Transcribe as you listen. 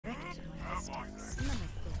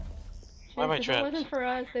Why am I If it trapped? wasn't for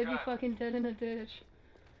us, they'd be fucking dead in a ditch.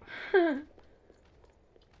 They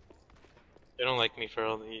don't like me,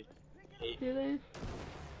 Feral. They hate. Do they?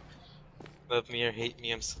 Love me or hate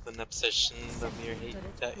me, I'm still in obsession. Love me or hate me,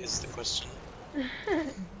 that is the question. If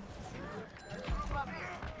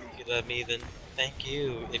you love me, then thank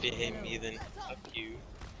you. If you hate me, then fuck you.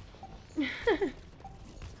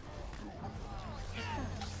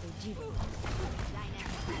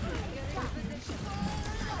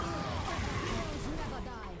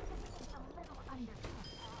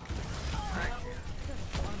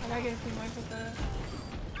 I gotta get some mic with that.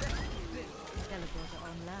 Teleporter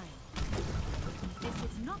online. This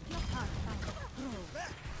is not your pathfinder.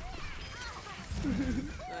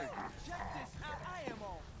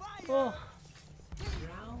 Oh.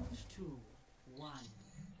 Round 2, 1.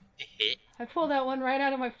 I pulled that one right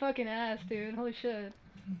out of my fucking ass, dude. Holy shit.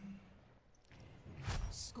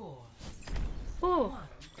 Score Ooh.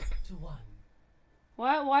 1-1.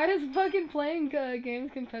 Why is fucking playing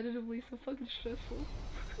games competitively so fucking stressful?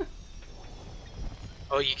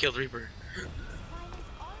 Oh, you killed Reaper.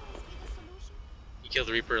 You killed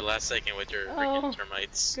Reaper last second with your freaking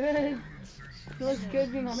termites. Good. It looks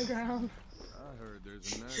good being on the ground. I heard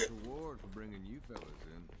there's a nice reward for bringing you fellas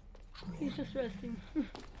in. He's just resting.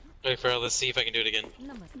 Wait, Feral, let's see if I can do it again.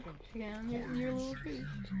 Namaste. Yeah, you're a little face.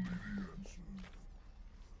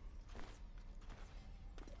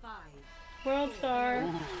 5, World Star.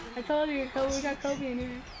 I told you, Kobe, we got Kobe in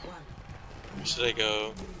here. 1. Where should I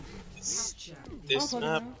go? This I'll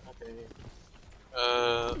map? put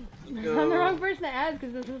Okay. I'm the wrong person to ask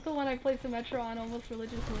because this is the one I play Symmetra on almost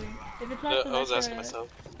religiously. If it's not Symmetra, I was asking myself.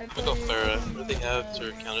 I I'll play go Pharah. What do they have to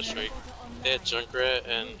Warhammer. Counter-Strike? They had Junkrat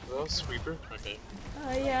and who else? Reaper? Okay.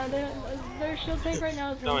 Yeah, their shield tank right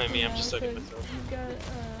now is Don't really mind me, I'm now, just so talking to myself. you've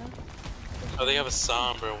got, Oh, they have a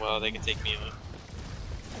Sombra. Well, they can take me out.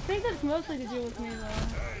 I think that's mostly to do with me though,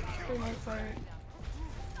 for the most part.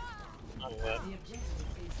 Oh, yeah.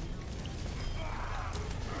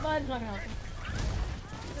 But it's not gonna help him.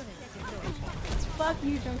 Fuck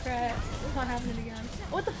you, Junkrat. It's not happening again.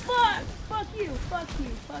 What the fuck? Fuck you, fuck you,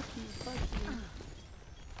 fuck you, fuck you.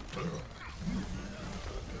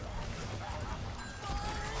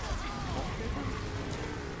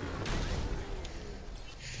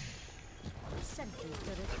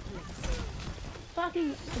 Fucking,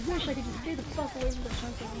 I wish I could just stay the fuck away from the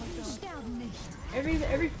Junkrat. Oh my god.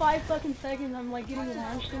 Every 5 fucking seconds I'm like getting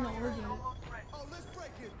launched in the orbit.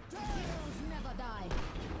 Never die.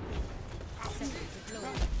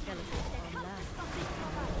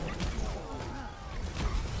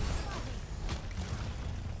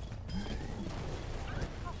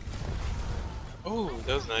 Oh,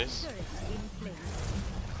 that was nice.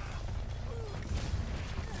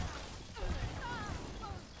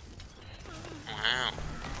 Wow.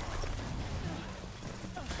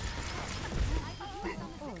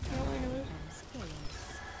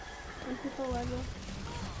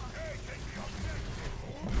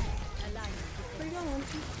 Where you going?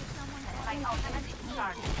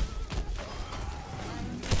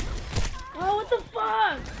 Oh, what the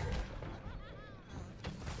fuck?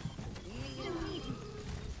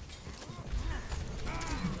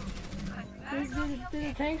 Did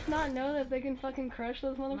the tanks not know that they can fucking crush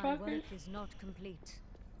those My motherfuckers? work is not complete.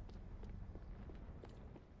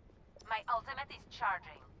 My ultimate is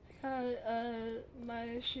charging.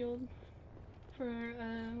 My shield for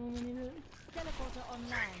when we need it. Teleporter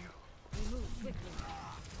online. We move quickly.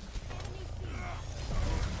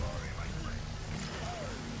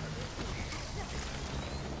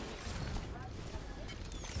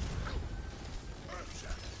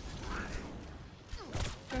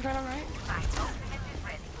 Turn right on right. My ultimate is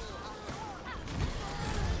ready.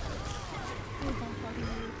 Please don't fucking do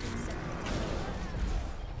this.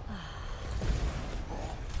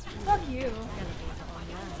 Fuck you. Teleporter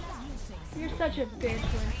online. You're such a bitch,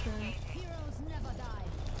 Winston. Heroes never die.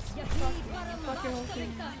 Fuck your whole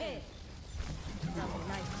team.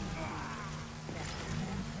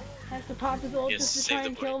 Has to pop his ult Yes, just to save try the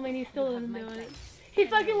and boy. kill me and he still doesn't do it. He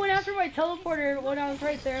fucking went after my teleporter when I was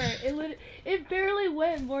right there. It barely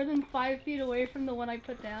went more than 5 feet away from the one I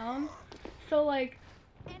put down. So like,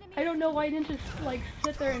 I don't know why he didn't just like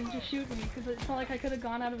sit there and just shoot me because it's not like I could have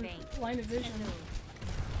gone out of his line of vision.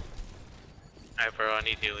 Alright, bro, I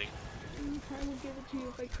need healing. I would give it to you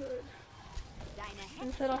if I could.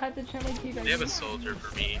 Instead I'll have to gently keep it. They have a soldier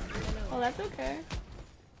for me. Oh, that's okay.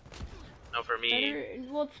 No, for me. Better,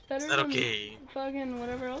 well, it's better It's not than okay. fucking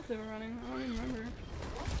whatever else they were running. I don't even remember.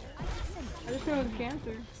 I just know it was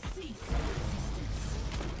cancer.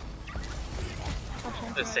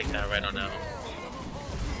 Let's take that right on now.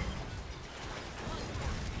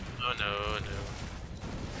 Oh no,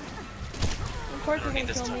 supports I are don't need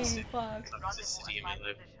gonna this kill me. toxic Fuck. toxicity in my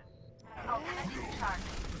life. My ultimate is charging.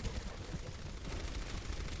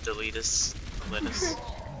 Delete us. Let us.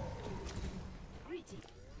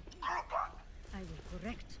 I will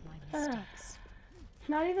correct my mistakes. It's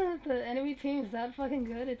not even that the enemy team is that fucking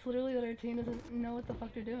good, it's literally that our team doesn't know what the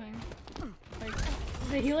fuck they're doing. Like,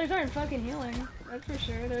 the healers aren't fucking healing, that's for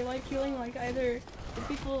sure. They're like healing like either the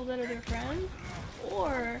people that are their friends,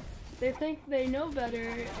 or they think they know better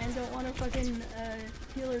and don't want to fucking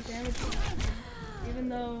heal or damage them. Even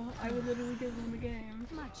though I would literally give them the game.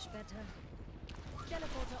 Much better.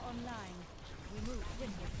 Teleporter online. We move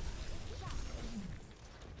quickly.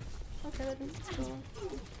 Okay, that didn't go.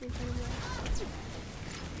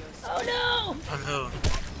 Oh no! Oh no.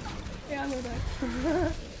 Yeah, I'm gonna die.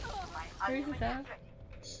 Where's his ass?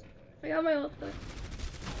 I got my ult back.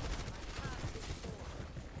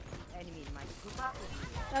 Enemy in my scoop.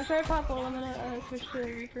 After I pop ult, I'm gonna switch to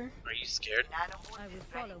Reaper. Are you scared? Nano I will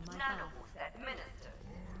follow my Nano path. boost administered.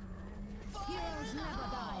 Heroes never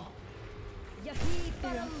die. Yahi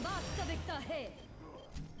parambasta victahe.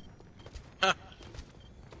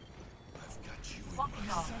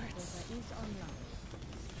 Teleporter is online.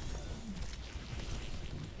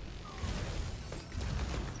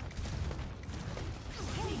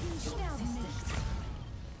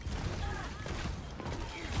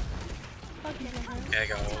 Okay, I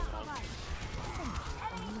got ult.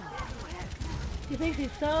 He thinks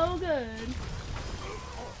he's so good.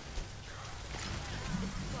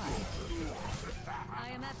 I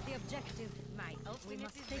am at the objective. My ultimate we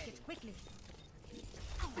must take it quickly.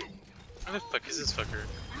 Where the fuck is this fucker?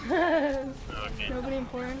 Oh, okay. Nobody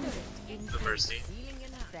important. The Mercy.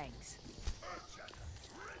 Thanks.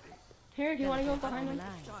 Here, do you want to go behind him?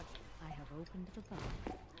 I have opened the bar.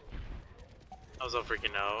 I was all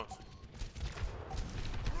freaking out.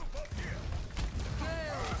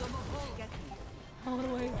 All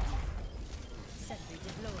the way. Sentry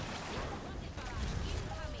deployed.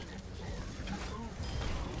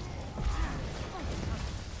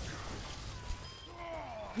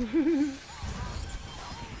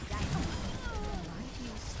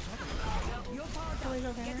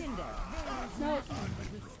 Okay. Get in there. No,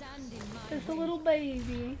 Stand in my it's a little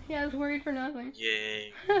baby. Yeah, I was worried for nothing.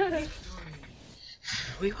 Yay.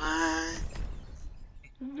 We won!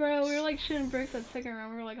 Bro, we were like shooting bricks that second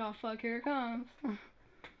round. We were like, oh fuck, here it comes.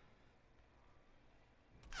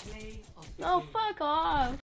 Play of the Oh, game. fuck off.